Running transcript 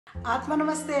Atma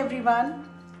Namaste everyone.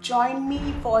 Join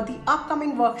me for the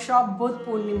upcoming workshop Budh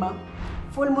Purnima,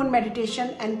 Full Moon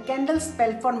Meditation and Candle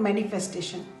Spell for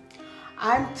Manifestation.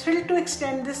 I am thrilled to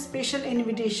extend this special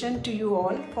invitation to you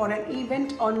all for an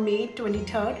event on May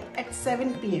 23rd at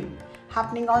 7 p.m.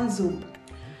 happening on Zoom.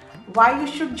 Why you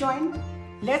should join?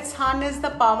 Let's harness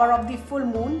the power of the full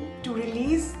moon to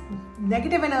release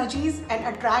negative energies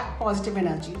and attract positive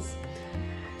energies.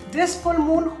 This full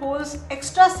moon holds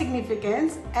extra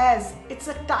significance as it's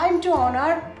a time to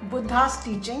honor Buddha's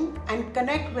teaching and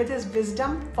connect with his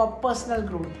wisdom for personal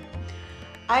growth.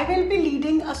 I will be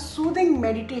leading a soothing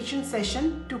meditation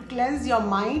session to cleanse your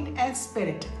mind and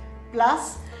spirit.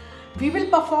 Plus, we will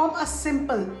perform a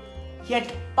simple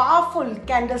yet powerful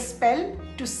candle spell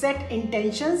to set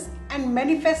intentions and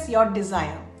manifest your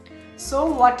desire. So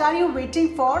what are you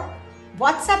waiting for?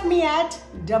 WhatsApp me at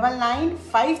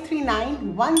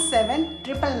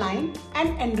 9953917999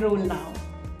 and enroll now.